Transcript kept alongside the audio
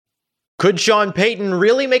Could Sean Payton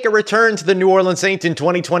really make a return to the New Orleans Saints in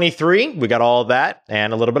 2023? We got all of that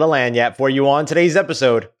and a little bit of lagniappe for you on today's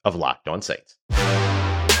episode of Locked On Saints.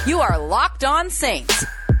 You are Locked On Saints,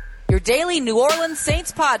 your daily New Orleans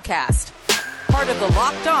Saints podcast. Part of the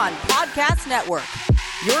Locked On Podcast Network,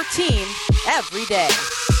 your team every day.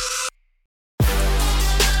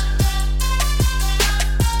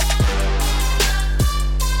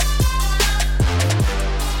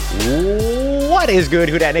 What is good,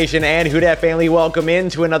 Who Dat Nation and Who Dat family? Welcome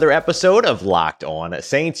into another episode of Locked On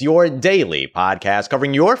Saints, your daily podcast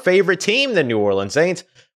covering your favorite team, the New Orleans Saints.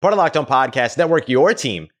 Part of Locked On Podcast Network, your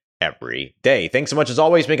team every day. Thanks so much as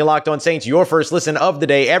always, making Locked On Saints your first listen of the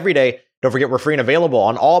day every day. Don't forget we're free and available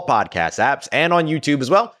on all podcast apps and on YouTube as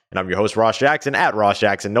well. And I'm your host, Ross Jackson, at Ross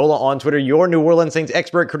Jackson Nola on Twitter, your New Orleans Saints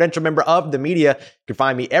expert, credential member of the media. You can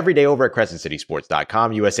find me every day over at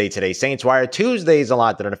CrescentCitySports.com, USA Today Saints Wire, Tuesdays on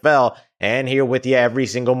Locked On NFL, and here with you every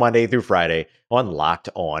single Monday through Friday on Locked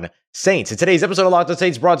On Saints. And today's episode of Locked On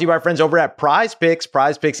Saints brought to you by our friends over at Prize Picks.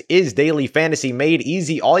 Prize Picks is daily fantasy made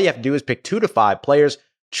easy. All you have to do is pick 2 to 5 players.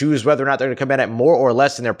 Choose whether or not they're going to come in at more or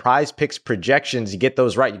less than their Prize Picks projections. You get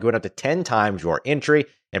those right, you're going up to 10 times your entry.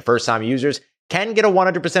 And first-time users can get a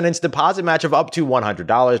 100% instant deposit match of up to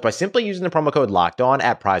 $100 by simply using the promo code LOCKEDON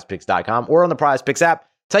at PrizePicks.com or on the Prize Picks app.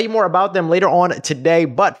 Tell you more about them later on today.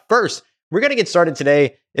 But first, we're going to get started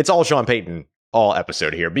today. It's all Sean Payton, all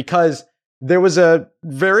episode here, because there was a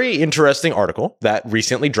very interesting article that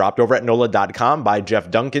recently dropped over at NOLA.com by Jeff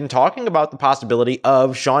Duncan talking about the possibility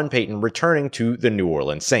of Sean Payton returning to the New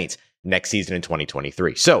Orleans Saints next season in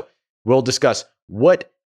 2023. So we'll discuss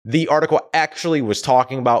what the article actually was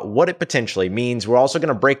talking about, what it potentially means. We're also going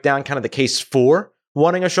to break down kind of the case for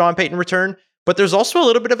wanting a Sean Payton return, but there's also a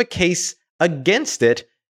little bit of a case against it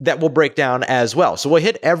that we'll break down as well. So we'll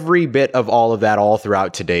hit every bit of all of that all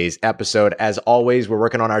throughout today's episode. As always, we're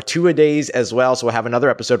working on our two-a-days as well, so we'll have another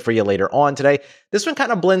episode for you later on today. This one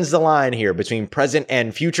kind of blends the line here between present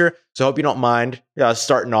and future, so I hope you don't mind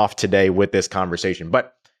starting off today with this conversation.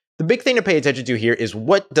 But the big thing to pay attention to here is,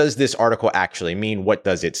 what does this article actually mean? What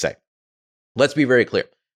does it say? Let's be very clear.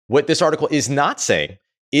 What this article is not saying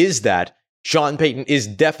is that Sean Payton is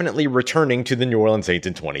definitely returning to the New Orleans Saints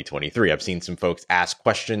in 2023. I've seen some folks ask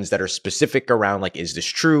questions that are specific around, like, is this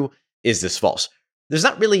true? Is this false? There's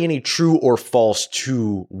not really any true or false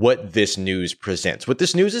to what this news presents. What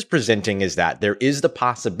this news is presenting is that there is the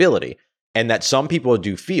possibility, and that some people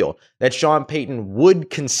do feel, that Sean Payton would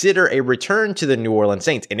consider a return to the New Orleans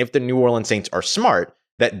Saints. And if the New Orleans Saints are smart,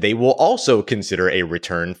 that they will also consider a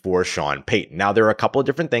return for Sean Payton. Now, there are a couple of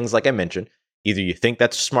different things, like I mentioned. Either you think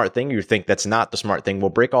that's a smart thing or you think that's not the smart thing.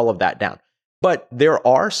 We'll break all of that down. But there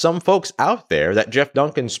are some folks out there that Jeff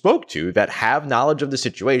Duncan spoke to that have knowledge of the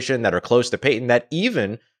situation, that are close to Payton, that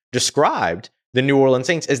even described the New Orleans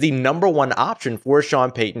Saints as the number one option for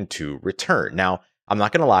Sean Payton to return. Now, I'm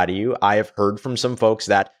not going to lie to you. I have heard from some folks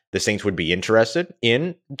that the Saints would be interested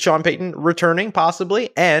in Sean Payton returning,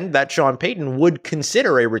 possibly, and that Sean Payton would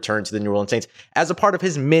consider a return to the New Orleans Saints as a part of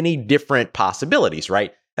his many different possibilities,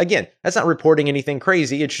 right? Again, that's not reporting anything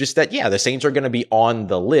crazy. It's just that, yeah, the Saints are going to be on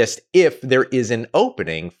the list if there is an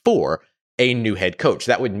opening for a new head coach.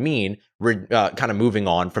 That would mean kind of moving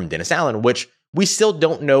on from Dennis Allen, which we still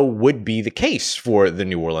don't know would be the case for the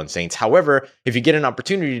New Orleans Saints. However, if you get an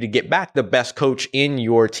opportunity to get back the best coach in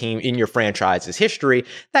your team, in your franchise's history,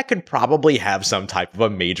 that could probably have some type of a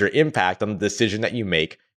major impact on the decision that you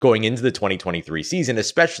make going into the 2023 season,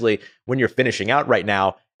 especially when you're finishing out right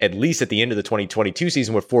now, at least at the end of the 2022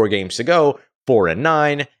 season with 4 games to go,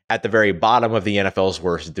 4-9, at the very bottom of the NFL's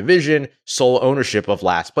worst division, sole ownership of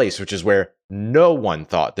last place, which is where no one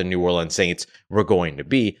thought the New Orleans Saints were going to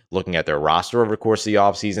be, looking at their roster over the course of the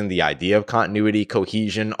offseason, the idea of continuity,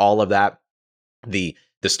 cohesion, all of that, the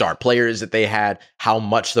star players that they had, how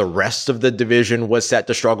much the rest of the division was set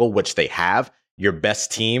to struggle, which they have. Your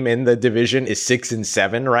best team in the division is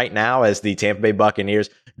 6-7 right now, as the Tampa Bay Buccaneers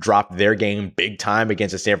dropped their game big time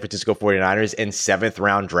against the San Francisco 49ers and 7th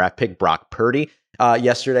round draft pick Brock Purdy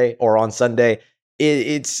yesterday or on Sunday.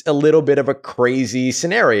 It's a little bit of a crazy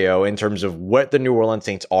scenario in terms of what the New Orleans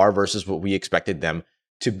Saints are versus what we expected them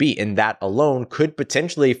to be. And that alone could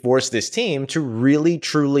potentially force this team to really,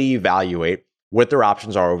 truly evaluate what their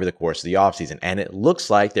options are over the course of the offseason. And it looks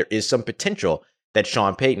like there is some potential that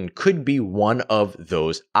Sean Payton could be one of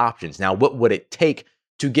those options. Now, what would it take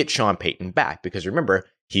to get Sean Payton back? Because remember,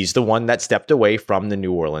 he's the one that stepped away from the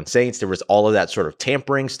New Orleans Saints. There was all of that sort of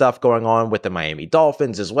tampering stuff going on with the Miami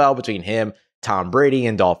Dolphins as well, between him, Tom Brady,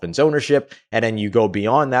 and Dolphins ownership. And then you go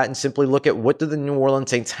beyond that and simply look at, what do the New Orleans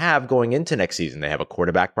Saints have going into next season? They have a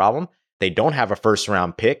quarterback problem. They don't have a first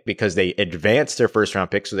round pick because they advanced their first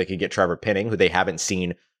round pick so they could get Trevor Penning, who they haven't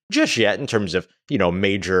seen just yet in terms of,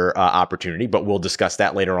 major opportunity. But we'll discuss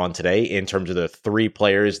that later on today in terms of the three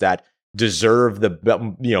players that deserve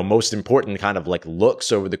the, most important kind of like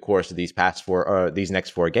looks over the course of these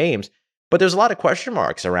next four games. But there's a lot of question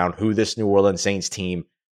marks around who this New Orleans Saints team,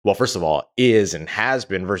 well, first of all, is and has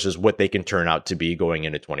been versus what they can turn out to be going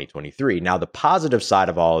into 2023. Now, the positive side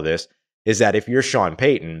of all of this is that if you're Sean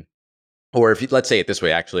Payton, or let's say it this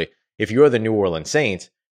way, actually, if you're the New Orleans Saints,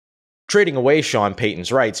 trading away Sean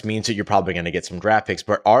Payton's rights means that you're probably going to get some draft picks,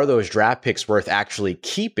 but are those draft picks worth actually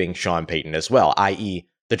keeping Sean Payton as well? I.e.,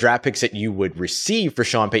 the draft picks that you would receive for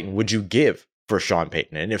Sean Payton, would you give for Sean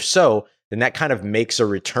Payton? And if so, then that kind of makes a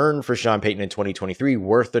return for Sean Payton in 2023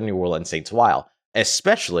 worth the New Orleans Saints' while,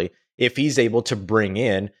 especially if he's able to bring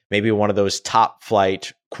in maybe one of those top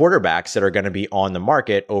flight quarterbacks that are going to be on the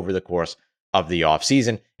market over the course of the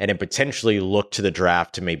offseason, and then potentially look to the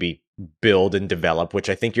draft to maybe build and develop, which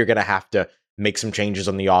I think you're going to have to make some changes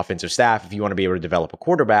on the offensive staff if you want to be able to develop a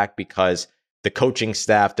quarterback, because the coaching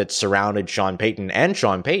staff that surrounded Sean Payton and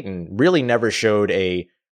Sean Payton really never showed a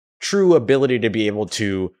true ability to be able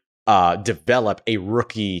to develop a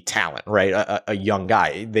rookie talent, right? A young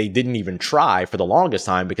guy. They didn't even try for the longest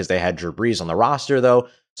time because they had Drew Brees on the roster, though.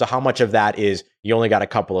 So how much of that is you only got a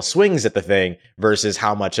couple of swings at the thing versus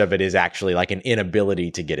how much of it is actually like an inability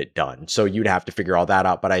to get it done? So you'd have to figure all that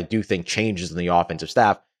out. But I do think changes in the offensive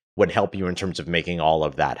staff would help you in terms of making all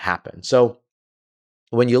of that happen. So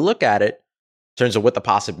when you look at it in terms of what the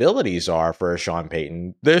possibilities are for Sean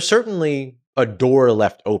Payton, there's certainly a door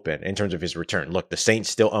left open in terms of his return. Look, the Saints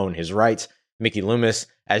still own his rights. Mickey Loomis,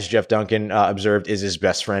 as Jeff Duncan observed, is his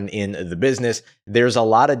best friend in the business. There's a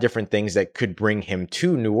lot of different things that could bring him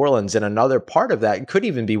to New Orleans. And another part of that could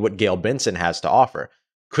even be what Gayle Benson has to offer.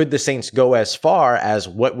 Could the Saints go as far as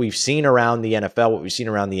what we've seen around the NFL, what we've seen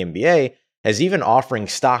around the NBA, as even offering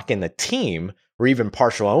stock in the team or even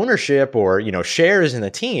partial ownership or, shares in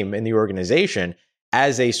the team, in the organization,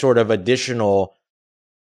 as a sort of additional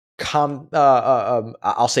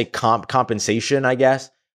compensation, I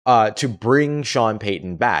guess, to bring Sean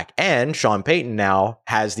Payton back. And Sean Payton now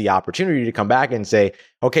has the opportunity to come back and say,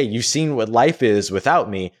 okay, you've seen what life is without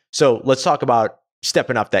me. So let's talk about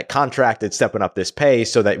stepping up that contract and stepping up this pay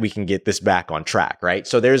so that we can get this back on track, right?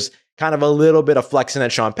 So there's kind of a little bit of flexing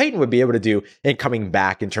that Sean Payton would be able to do in coming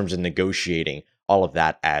back in terms of negotiating all of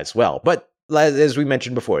that as well. But as we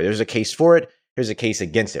mentioned before, there's a case for it. Here's a case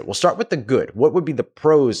against it. We'll start with the good. What would be the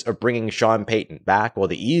pros of bringing Sean Payton back? Well,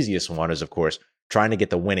 the easiest one is, of course, trying to get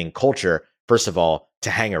the winning culture, first of all, to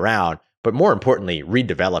hang around, but more importantly,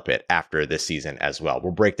 redevelop it after this season as well.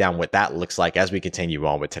 We'll break down what that looks like as we continue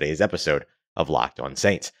on with today's episode of Locked On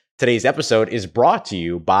Saints. Today's episode is brought to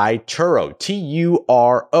you by Turo,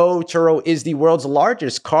 T-U-R-O. Turo is the world's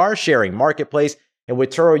largest car-sharing marketplace, and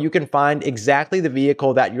with Turo, you can find exactly the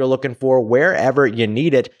vehicle that you're looking for wherever you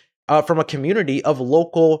need it from a community of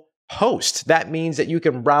local host. That means that you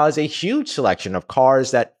can browse a huge selection of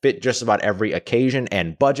cars that fit just about every occasion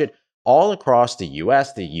and budget all across the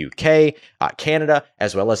US, the UK, Canada,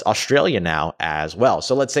 as well as Australia now as well.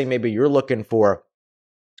 So let's say maybe you're looking for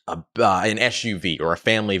an SUV or a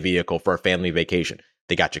family vehicle for a family vacation.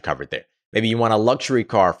 They got you covered there. Maybe you want a luxury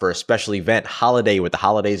car for a special event, holiday with the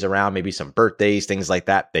holidays around, maybe some birthdays, things like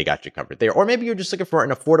that. They got you covered there. Or maybe you're just looking for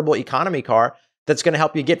an affordable economy car that's going to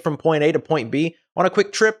help you get from point A to point B on a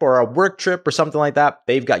quick trip or a work trip or something like that.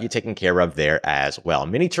 They've got you taken care of there as well.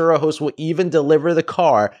 Many Turo hosts will even deliver the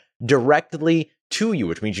car directly to you,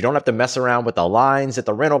 which means you don't have to mess around with the lines at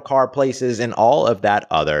the rental car places and all of that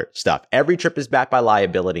other stuff. Every trip is backed by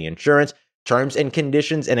liability insurance. Terms and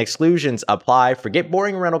conditions and exclusions apply. Forget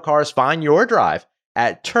boring rental cars. Find your drive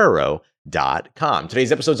at Turo.com.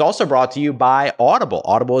 Today's episode is also brought to you by Audible.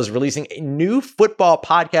 Audible is releasing a new football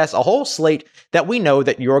podcast, a whole slate that we know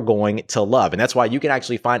that you're going to love. And that's why you can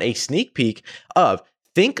actually find a sneak peek of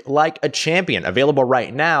Think Like a Champion, available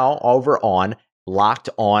right now over on Locked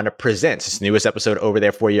On Presents. This newest episode over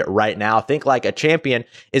there for you right now. Think Like a Champion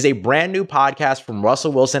is a brand new podcast from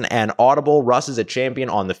Russell Wilson and Audible. Russ is a champion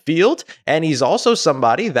on the field, and he's also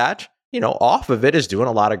somebody that, off of it is doing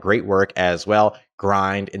a lot of great work as well.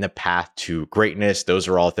 Grind in the path to greatness. Those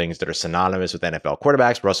are all things that are synonymous with NFL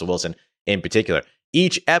quarterbacks, Russell Wilson in particular.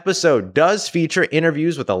 Each episode does feature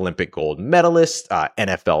interviews with Olympic gold medalists,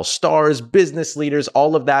 NFL stars, business leaders,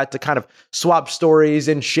 all of that to kind of swap stories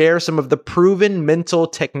and share some of the proven mental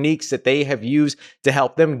techniques that they have used to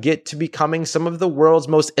help them get to becoming some of the world's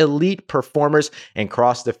most elite performers and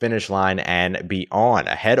cross the finish line and beyond.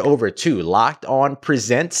 Head over to Locked On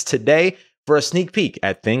Presents today for a sneak peek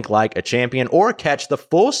at Think Like a Champion, or catch the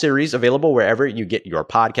full series available wherever you get your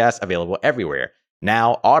podcast, available everywhere.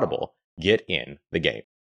 Now, Audible. Get in the game.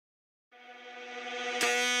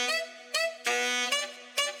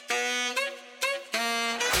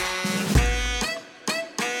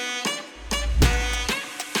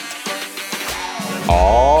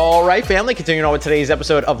 All right, family, continuing on with today's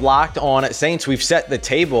episode of Locked On Saints. We've set the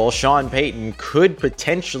table. Sean Payton could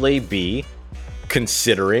potentially be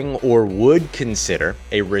considering or would consider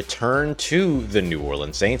a return to the New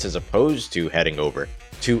Orleans Saints as opposed to heading over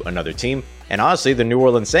to another team. And honestly, the New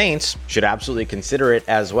Orleans Saints should absolutely consider it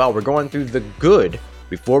as well. We're going through the good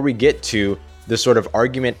before we get to the sort of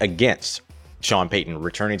argument against Sean Payton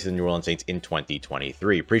returning to the New Orleans Saints in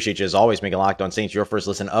 2023. Appreciate you as always making Locked On Saints your first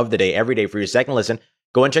listen of the day, every day for your second listen.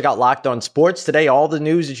 Go and check out Locked On Sports today. All the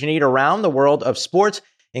news that you need around the world of sports,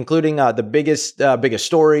 including the biggest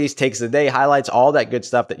stories, takes of the day, highlights, all that good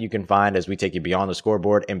stuff that you can find as we take you beyond the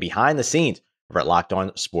scoreboard and behind the scenes over at Locked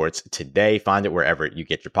On Sports today. Find it wherever you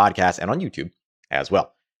get your podcasts and on YouTube as well.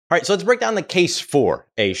 All right, so let's break down the case for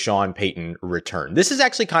a Sean Payton return. This is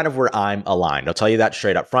actually kind of where I'm aligned. I'll tell you that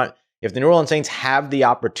straight up front. If the New Orleans Saints have the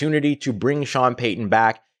opportunity to bring Sean Payton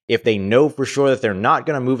back, if they know for sure that they're not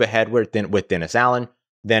going to move ahead with Dennis Allen,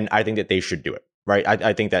 then I think that they should do it, right?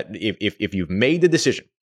 I think that if you've made the decision,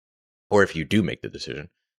 or if you do make the decision,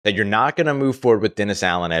 that you're not going to move forward with Dennis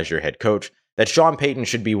Allen as your head coach, that Sean Payton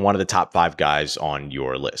should be one of the top 5 guys on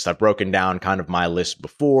your list. I've broken down kind of my list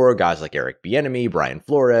before, guys like Eric Bieniemy, Brian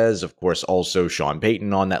Flores, of course, also Sean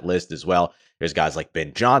Payton on that list as well. There's guys like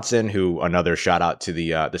Ben Johnson, who another shout out to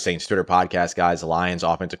the Saints Twitter podcast guys, the Lions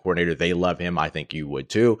offensive coordinator. They love him. I think you would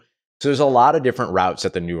too. So there's a lot of different routes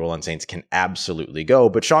that the New Orleans Saints can absolutely go,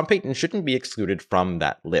 but Sean Payton shouldn't be excluded from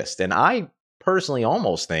that list. And I personally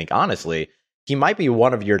almost think, honestly, he might be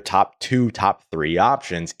one of your top 2, top 3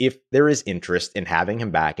 options if there is interest in having him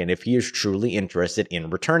back. And if he is truly interested in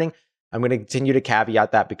returning, I'm going to continue to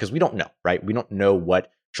caveat that because we don't know, right? We don't know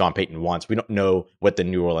what Sean Payton wants. We don't know what the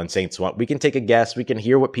New Orleans Saints want. We can take a guess. We can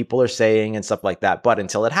hear what people are saying and stuff like that. But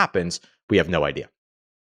until it happens, we have no idea.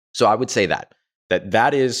 So I would say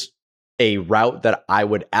that is a route that I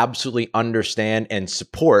would absolutely understand and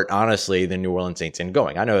support, honestly, the New Orleans Saints in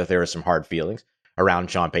going. I know that there are some hard feelings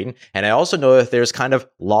around Sean Payton, and I also know that there's kind of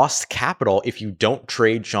lost capital if you don't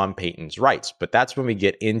trade Sean Payton's rights. But that's when we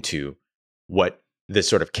get into what this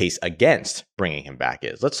sort of case against bringing him back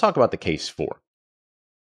is. Let's talk about the case for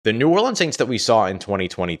the New Orleans Saints that we saw in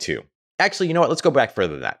 2022. Actually, you know what? Let's go back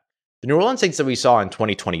further than that. The New Orleans Saints that we saw in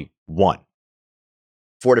 2021.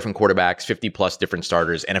 4 different quarterbacks, 50-plus different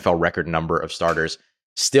starters, NFL record number of starters,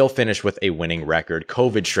 still finished with a winning record,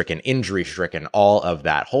 COVID-stricken, injury-stricken, all of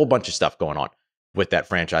that, whole bunch of stuff going on with that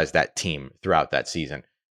franchise, that team throughout that season.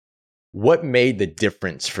 What made the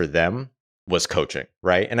difference for them was coaching,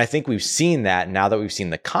 right? And I think we've seen that now that we've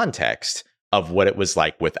seen the context of what it was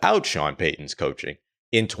like without Sean Payton's coaching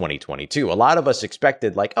in 2022. A lot of us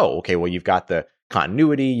expected like, oh, okay, well, you've got the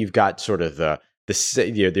continuity, you've got sort of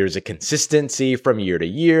there's a consistency from year to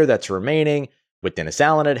year that's remaining with Dennis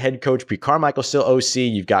Allen at head coach, Pete Carmichael still OC.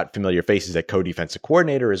 You've got familiar faces at co-defensive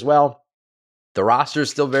coordinator as well. The roster is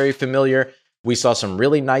still very familiar. We saw some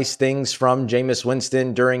really nice things from Jameis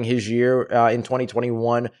Winston during his year in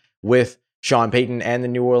 2021 with Sean Payton and the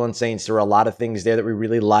New Orleans Saints. There were a lot of things there that we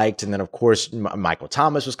really liked. And then, of course, Michael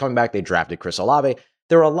Thomas was coming back. They drafted Chris Olave.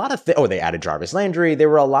 There were a lot of they added Jarvis Landry. There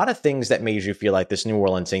were a lot of things that made you feel like this New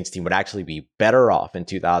Orleans Saints team would actually be better off in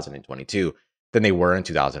 2022 than they were in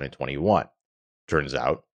 2021. Turns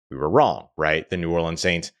out we were wrong, right? The New Orleans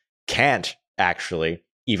Saints can't actually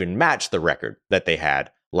even match the record that they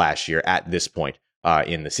had last year at this point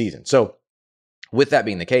in the season. So with that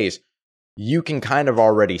being the case, you can kind of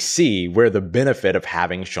already see where the benefit of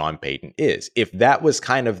having Sean Payton is. If that was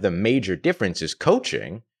kind of the major difference is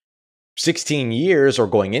coaching, 16 years or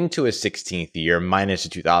going into a 16th year minus a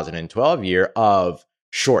 2012 year of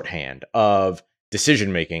shorthand, of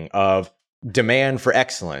decision-making, of demand for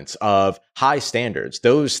excellence, of high standards,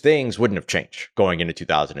 those things wouldn't have changed going into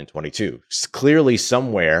 2022. Clearly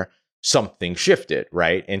somewhere something shifted,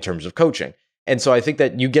 right, in terms of coaching. And so I think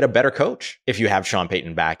that you get a better coach if you have Sean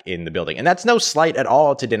Payton back in the building. And that's no slight at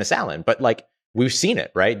all to Dennis Allen, but like we've seen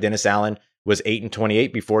it, right? Dennis Allen was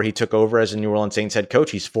 8-28 before he took over as a New Orleans Saints head coach.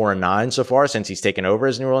 He's 4-9 so far since he's taken over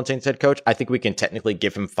as New Orleans Saints head coach. I think we can technically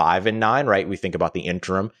give him 5-9, right? We think about the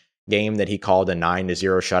interim game that he called a 9-0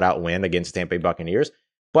 shutout win against Tampa Bay Buccaneers.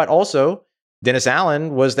 But also, Dennis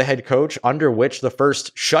Allen was the head coach under which the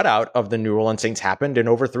first shutout of the New Orleans Saints happened in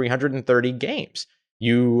over 330 games.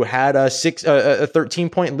 You had a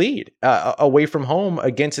 13-point lead away from home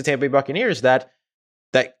against the Tampa Bay Buccaneers that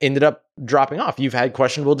that ended up dropping off. You've had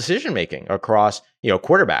questionable decision making across,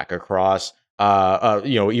 quarterback, across,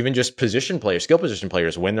 even just position players, skill position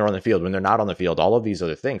players, when they're on the field, when they're not on the field, all of these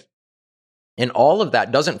other things. And all of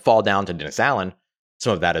that doesn't fall down to Dennis Allen.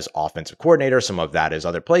 Some of that is offensive coordinator, some of that is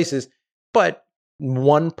other places, but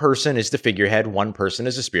one person is the figurehead, one person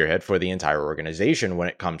is the spearhead for the entire organization when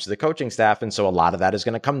it comes to the coaching staff. And so a lot of that is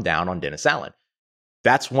going to come down on Dennis Allen.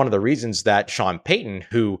 That's one of the reasons that Sean Payton,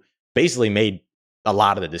 who basically made a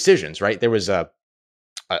lot of the decisions, right? There was a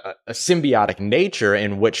symbiotic nature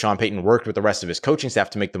in which Sean Payton worked with the rest of his coaching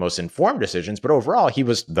staff to make the most informed decisions, but overall, he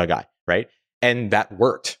was the guy, right? And that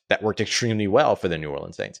worked. That worked extremely well for the New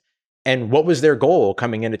Orleans Saints. And what was their goal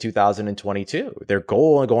coming into 2022? Their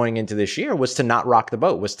goal going into this year was to not rock the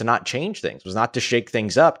boat, was to not change things, was not to shake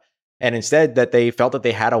things up. And instead that they felt that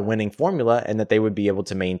they had a winning formula and that they would be able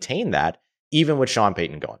to maintain that even with Sean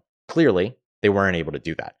Payton gone. Clearly, they weren't able to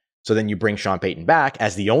do that. So then you bring Sean Payton back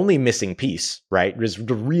as the only missing piece, right? It was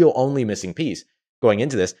the real only missing piece going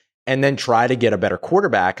into this. And then try to get a better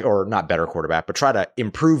quarterback, or not better quarterback, but try to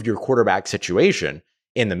improve your quarterback situation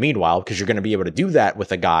in the meanwhile, because you're going to be able to do that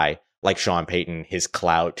with a guy like Sean Payton, his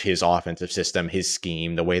clout, his offensive system, his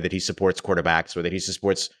scheme, the way that he supports quarterbacks, the way that he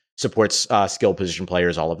supports skill position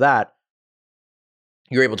players, all of that.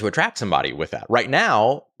 You're able to attract somebody with that. Right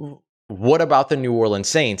now, what about the New Orleans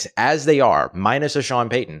Saints as they are, minus a Sean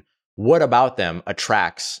Payton? What about them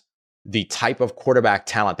attracts the type of quarterback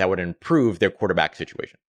talent that would improve their quarterback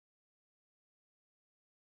situation?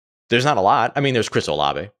 There's not a lot. I mean, there's Chris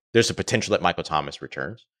Olave. There's a potential that Michael Thomas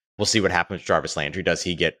returns. We'll see what happens with Jarvis Landry. Does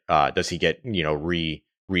he get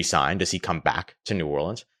re-signed? Does he come back to New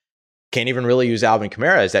Orleans? Can't even really use Alvin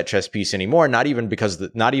Kamara as that chess piece anymore. Not even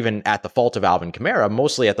at the fault of Alvin Kamara,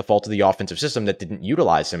 mostly at the fault of the offensive system that didn't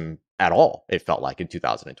utilize him at all. It felt like in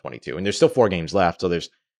 2022, and there's still 4 games left, so there's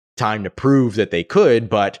time to prove that they could.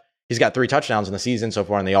 But he's got 3 touchdowns in the season so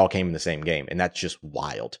far, and they all came in the same game, and that's just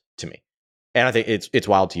wild to me. And I think it's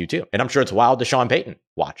wild to you too. And I'm sure it's wild to Sean Payton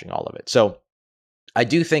watching all of it. So I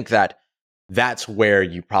do think that that's where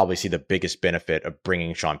you probably see the biggest benefit of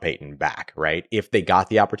bringing Sean Payton back, right? If they got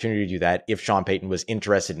the opportunity to do that, if Sean Payton was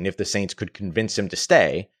interested, and if the Saints could convince him to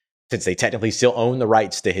stay, since they technically still own the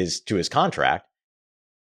rights to his contract,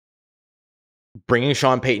 bringing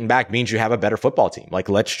Sean Payton back means you have a better football team. Like,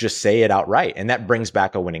 let's just say it outright. And that brings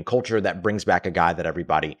back a winning culture. That brings back a guy that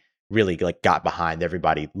everybody really got behind,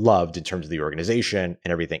 everybody loved in terms of the organization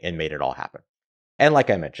and everything, and made it all happen. And like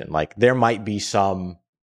I mentioned, there might be some,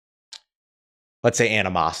 let's say,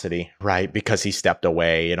 animosity, right? Because he stepped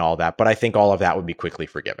away and all that. But I think all of that would be quickly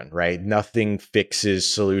forgiven, right? Nothing fixes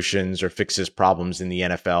solutions or fixes problems in the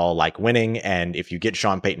NFL like winning. And if you get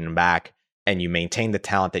Sean Payton back and you maintain the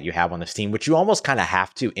talent that you have on this team, which you almost kind of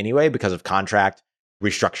have to anyway, because of contract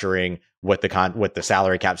restructuring, what the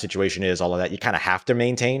salary cap situation is, all of that, you kind of have to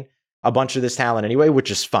maintain a bunch of this talent anyway, which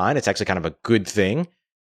is fine. It's actually kind of a good thing.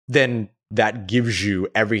 Then that gives you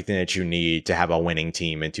everything that you need to have a winning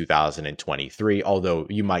team in 2023, although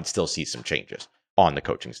you might still see some changes on the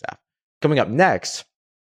coaching staff. Coming up next,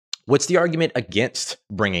 what's the argument against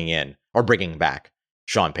bringing back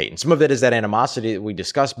Sean Payton? Some of it is that animosity that we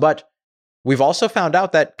discussed, but we've also found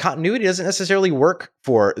out that continuity doesn't necessarily work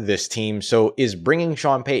for this team. So is bringing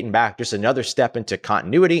Sean Payton back just another step into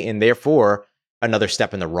continuity, and therefore another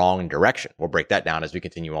step in the wrong direction? We'll break that down as we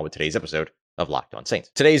continue on with today's episode of Locked On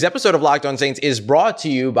Saints. Today's episode of Locked On Saints is brought to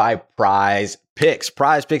you by Prize Picks.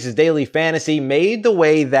 Prize Picks is daily fantasy made the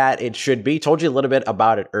way that it should be. Told you a little bit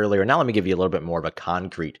about it earlier. Now let me give you a little bit more of a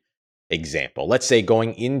concrete example. Let's say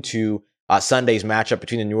going into Sunday's matchup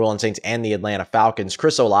between the New Orleans Saints and the Atlanta Falcons,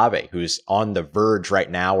 Chris Olave, who's on the verge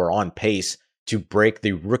right now or on pace to break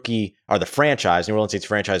the New Orleans Saints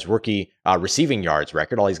franchise rookie receiving yards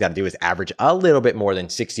record. All he's got to do is average a little bit more than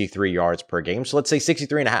 63 yards per game. So let's say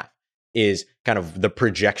 63.5 is kind of the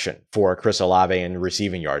projection for Chris Olave in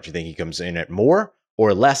receiving yards. You think he comes in at more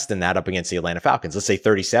or less than that up against the Atlanta Falcons? Let's say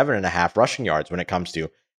 37.5 rushing yards when it comes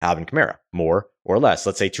to Alvin Kamara, more or less.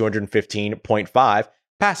 Let's say 215.5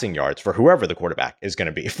 passing yards for whoever the quarterback is going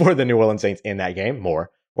to be for the New Orleans Saints in that game,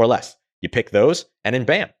 more or less. You pick those, and then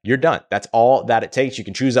bam, you're done. That's all that it takes. You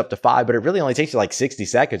can choose up to 5, but it really only takes you 60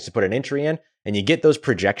 seconds to put an entry in, and you get those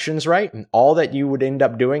projections right, and all that you would end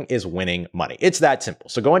up doing is winning money. It's that simple.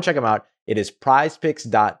 So go and check them out. It is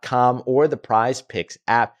prizepicks.com or the Prize Picks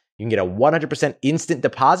app. You can get a 100% instant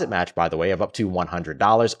deposit match, by the way, of up to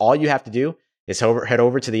 $100. All you have to do is head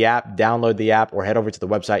over to the app, download the app, or head over to the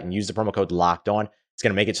website and use the promo code Locked On. It's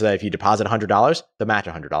going to make it so that if you deposit $100, they'll match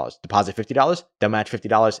 $100. Deposit $50, they'll match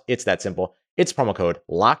 $50. It's that simple. It's promo code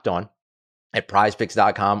Locked On. at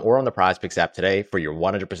prizepicks.com or on the PrizePicks app today for your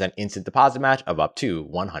 100% instant deposit match of up to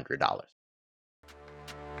 $100.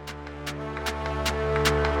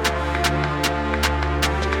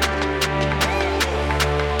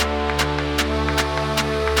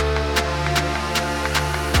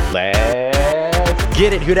 Let's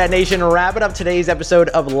get it, Who Dat Nation. Wrapping up today's episode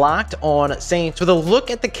of Locked On Saints with a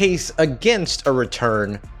look at the case against a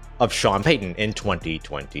return of Sean Payton in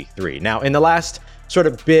 2023. Now, in the last sort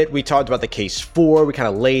of bit, we talked about the case for, we kind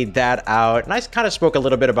of laid that out, and I kind of spoke a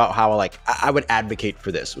little bit about how I would advocate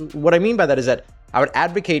for this. What I mean by that is that I would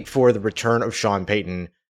advocate for the return of Sean Payton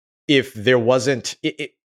if there wasn't,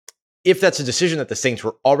 if that's a decision that the Saints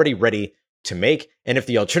were already ready to make, and if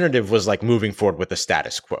the alternative was like moving forward with the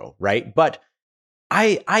status quo, right? But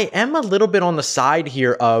I am a little bit on the side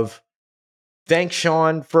here of thanks,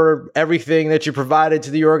 Sean, for everything that you provided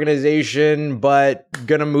to the organization, but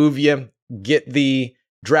gonna move you, get the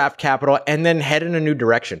draft capital, and then head in a new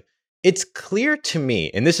direction. It's clear to me,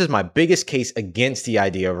 and this is my biggest case against the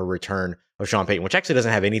idea of a return of Sean Payton, which actually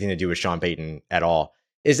doesn't have anything to do with Sean Payton at all,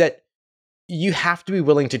 is that you have to be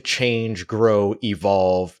willing to change, grow,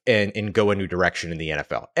 evolve, and go a new direction in the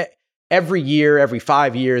NFL. Every year, every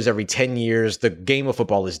 5 years, every 10 years, the game of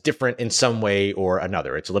football is different in some way or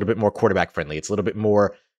another. It's a little bit more quarterback friendly. It's a little bit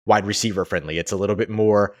more wide receiver friendly. It's a little bit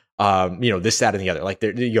more, this, that, and the other. Like,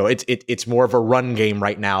 it's more of a run game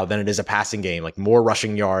right now than it is a passing game. Like more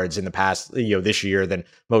rushing yards in the past, this year than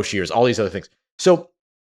most years. All these other things. So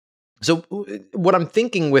what I'm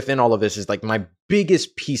thinking within all of this is like my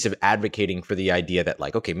biggest piece of advocating for the idea that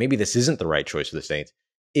like, okay, maybe this isn't the right choice for the Saints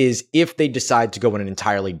is if they decide to go in an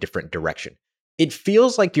entirely different direction. It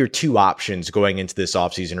feels like your two options going into this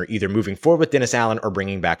offseason are either moving forward with Dennis Allen or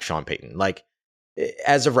bringing back Sean Payton. Like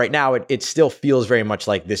as of right now, it still feels very much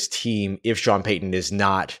like this team, if Sean Payton is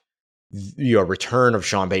not, return of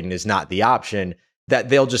Sean Payton is not the option, that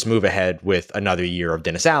they'll just move ahead with another year of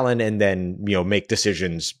Dennis Allen and then, make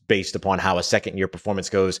decisions based upon how a second year performance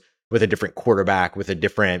goes with a different quarterback, with a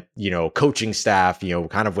different, coaching staff,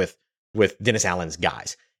 kind of with Dennis Allen's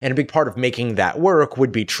guys. And a big part of making that work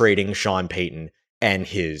would be trading Sean Payton and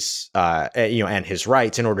his, and his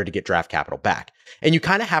rights in order to get draft capital back. And you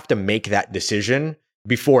kind of have to make that decision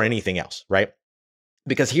before anything else, right?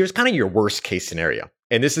 Because here's kind of your worst case scenario.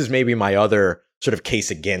 And this is maybe my other sort of case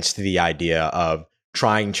against the idea of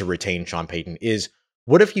trying to retain Sean Payton is,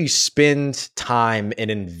 what if you spend time and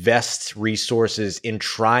invest resources in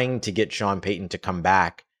trying to get Sean Payton to come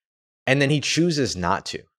back, and then he chooses not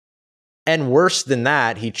to? And worse than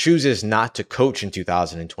that, he chooses not to coach in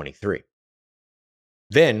 2023.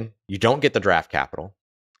 Then you don't get the draft capital.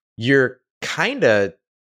 You're kind of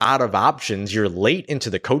out of options. You're late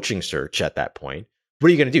into the coaching search at that point. What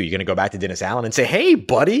are you going to do? You're going to go back to Dennis Allen and say, hey,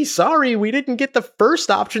 buddy, sorry, we didn't get the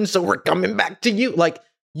first option, so we're coming back to you. Like,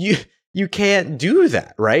 you can't do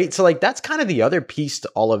that, right? So, like, that's kind of the other piece to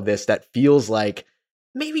all of this that feels like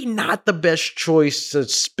maybe not the best choice to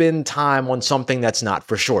spend time on something that's not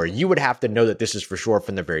for sure. You would have to know that this is for sure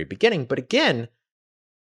from the very beginning. But again,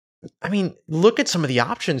 I mean, look at some of the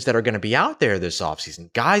options that are going to be out there this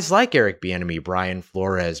offseason. Guys like Eric Bieniemy, Brian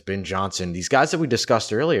Flores, Ben Johnson, these guys that we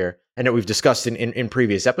discussed earlier and that we've discussed in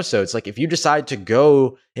previous episodes. Like, if you decide to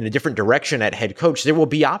go in a different direction at head coach, there will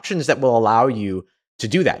be options that will allow you to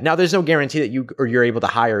do that. Now, there's no guarantee that you're able to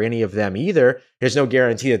hire any of them either. There's no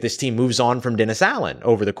guarantee that this team moves on from Dennis Allen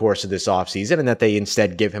over the course of this offseason and that they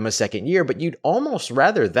instead give him a second year. But you'd almost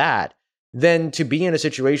rather that than to be in a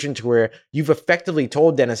situation to where you've effectively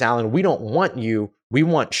told Dennis Allen, we don't want you, we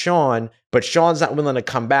want Sean, but Sean's not willing to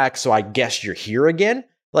come back, so I guess you're here again?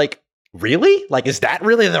 Like, really? Like, is that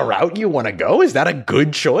really the route you want to go? Is that a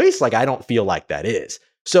good choice? Like, I don't feel like that is.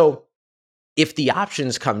 So if the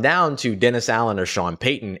options come down to Dennis Allen or Sean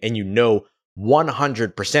Payton, and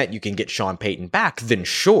 100% you can get Sean Payton back, then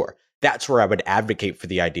sure, that's where I would advocate for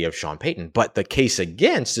the idea of Sean Payton. But the case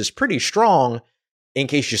against is pretty strong in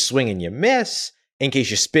case you swing and you miss, in case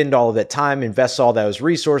you spend all of that time, invest all those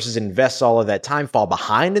resources, invest all of that time, fall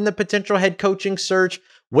behind in the potential head coaching search.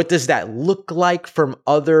 What does that look like from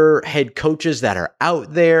other head coaches that are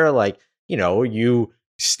out there? Like, you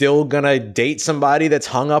still gonna date somebody that's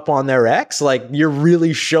hung up on their ex? Like, you're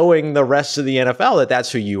really showing the rest of the NFL that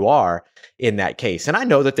that's who you are in that case. And I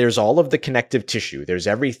know that there's all of the connective tissue. There's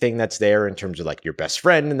everything that's there in terms of like your best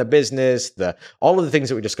friend in the business, all of the things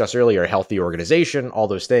that we discussed earlier, a healthy organization, all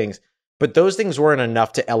those things. But those things weren't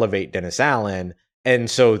enough to elevate Dennis Allen. And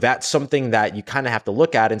so that's something that you kind of have to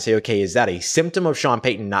look at and say, okay, is that a symptom of Sean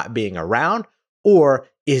Payton not being around? Or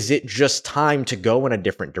is it just time to go in a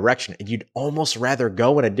different direction? And you'd almost rather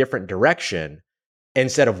go in a different direction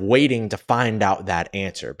instead of waiting to find out that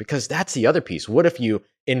answer. Because that's the other piece. What if you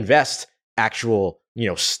invest actual,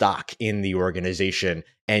 stock in the organization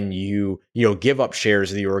and you give up shares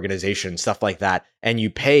of the organization, stuff like that, and you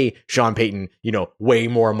pay Sean Payton, way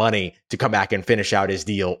more money to come back and finish out his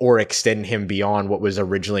deal or extend him beyond what was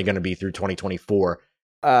originally going to be through 2024.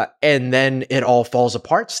 And then it all falls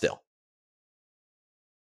apart still.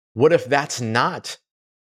 What if that's not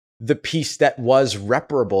the piece that was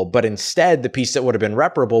reparable, but instead the piece that would have been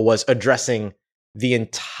reparable was addressing the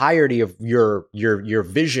entirety of your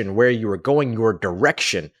vision, where you were going, your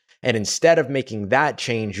direction. And instead of making that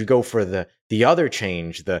change, you go for the other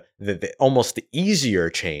change, the almost the easier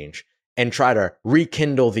change, and try to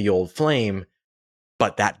rekindle the old flame,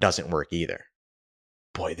 but that doesn't work either.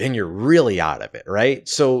 Boy, then you're really out of it, right?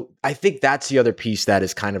 So I think that's the other piece that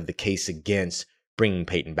is kind of the case against bringing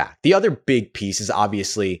Payton back. The other big piece is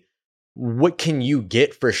obviously, what can you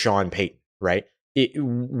get for Sean Payton, right?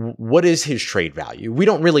 What is his trade value? We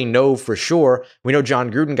don't really know for sure. We know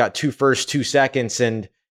John Gruden got 2 firsts, 2 seconds, and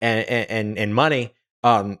money.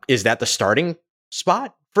 Is that the starting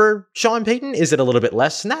spot for Sean Payton? Is it a little bit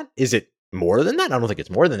less than that? Is it more than that? I don't think it's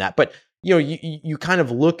more than that. But you kind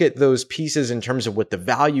of look at those pieces in terms of what the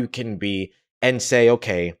value can be and say,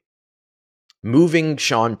 okay, moving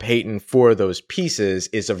Sean Payton for those pieces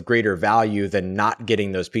is of greater value than not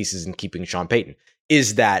getting those pieces and keeping Sean Payton.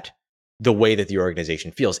 Is that the way that the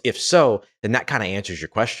organization feels? If so, then that kind of answers your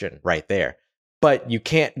question right there. But you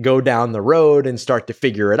can't go down the road and start to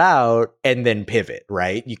figure it out and then pivot,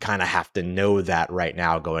 right? You kind of have to know that right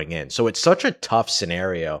now going in. So it's such a tough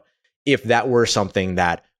scenario if that were something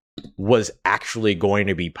that was actually going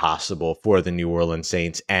to be possible for the New Orleans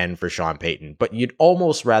Saints and for Sean Payton. But you'd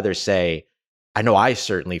almost rather say, I know I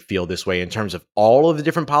certainly feel this way in terms of all of the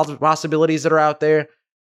different possibilities that are out there.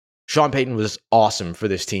 Sean Payton was awesome for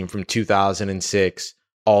this team from 2006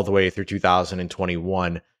 all the way through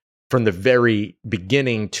 2021. From the very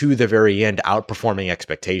beginning to the very end, outperforming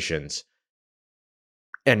expectations.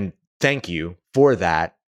 And thank you for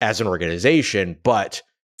that as an organization. But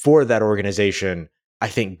for that organization, I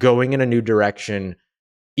think going in a new direction,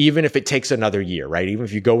 even if it takes another year, right? Even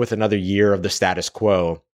if you go with another year of the status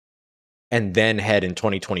quo and then head in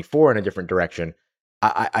 2024 in a different direction,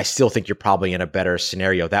 I still think you're probably in a better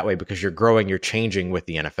scenario that way because you're growing, you're changing with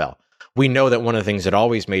the NFL. We know that one of the things that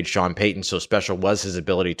always made Sean Payton so special was his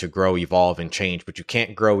ability to grow, evolve, and change. But you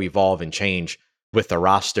can't grow, evolve, and change with the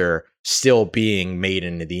roster still being made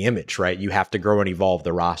into the image, right? You have to grow and evolve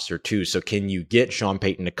the roster too. So can you get Sean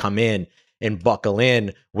Payton to come in and buckle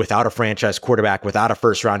in without a franchise quarterback, without a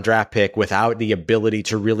first-round draft pick, without the ability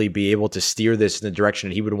to really be able to steer this in the direction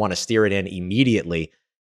that he would want to steer it in immediately?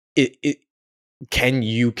 Can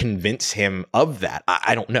you convince him of that?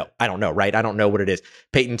 I don't know. Right? I don't know what it is.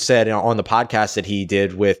 Payton said on the podcast that he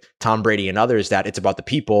did with Tom Brady and others that it's about the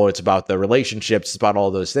people, it's about the relationships, it's about all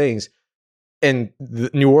those things. And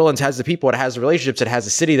New Orleans has the people, it has the relationships, it has a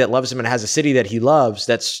city that loves him, and it has a city that he loves.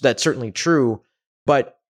 That's certainly true.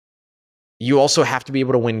 But you also have to be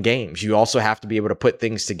able to win games. You also have to be able to put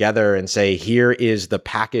things together and say, here is the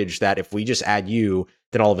package that if we just add you,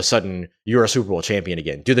 then all of a sudden you're a Super Bowl champion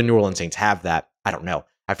again. Do the New Orleans Saints have that? I don't know.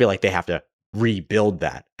 I feel like they have to rebuild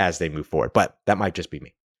that as they move forward, but that might just be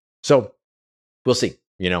me. So we'll see.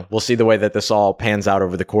 We'll see the way that this all pans out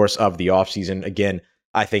over the course of the offseason. Again,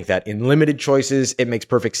 I think that in limited choices, it makes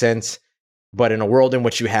perfect sense. But in a world in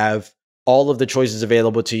which you have all of the choices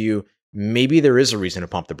available to you, maybe there is a reason to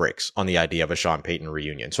pump the brakes on the idea of a Sean Payton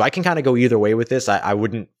reunion. So I can kind of go either way with this. I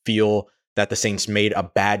wouldn't feel that the Saints made a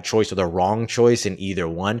bad choice or the wrong choice in either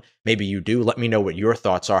one. Maybe you do. Let me know what your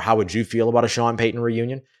thoughts are. How would you feel about a Sean Payton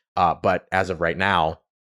reunion? But as of right now,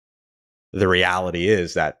 the reality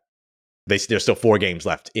is that there's still 4 games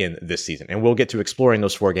left in this season. And we'll get to exploring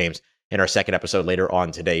those 4 games in our second episode later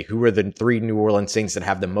on today. Who are the 3 New Orleans Saints that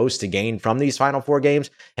have the most to gain from these final 4 games?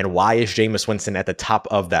 And why is Jameis Winston at the top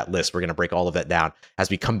of that list? We're going to break all of that down as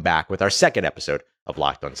we come back with our second episode of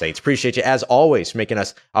Locked On Saints. Appreciate you, as always, for making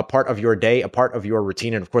us a part of your day, a part of your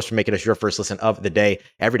routine, and of course, for making us your first listen of the day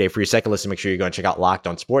every day. For your second listen, make sure you go and check out Locked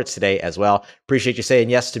On Sports today as well. Appreciate you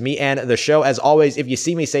saying yes to me and the show. As always, if you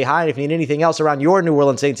see me, say hi. And if you need anything else around your New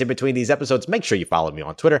Orleans Saints in between these episodes, make sure you follow me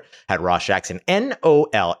on Twitter at Ross Jackson,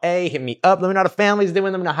 NOLA. Hit me up. Let me know how the family's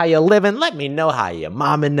doing. Let me know how you living. Let me know how you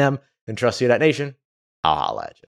momming them. And trust you, that nation. I'll holla at you.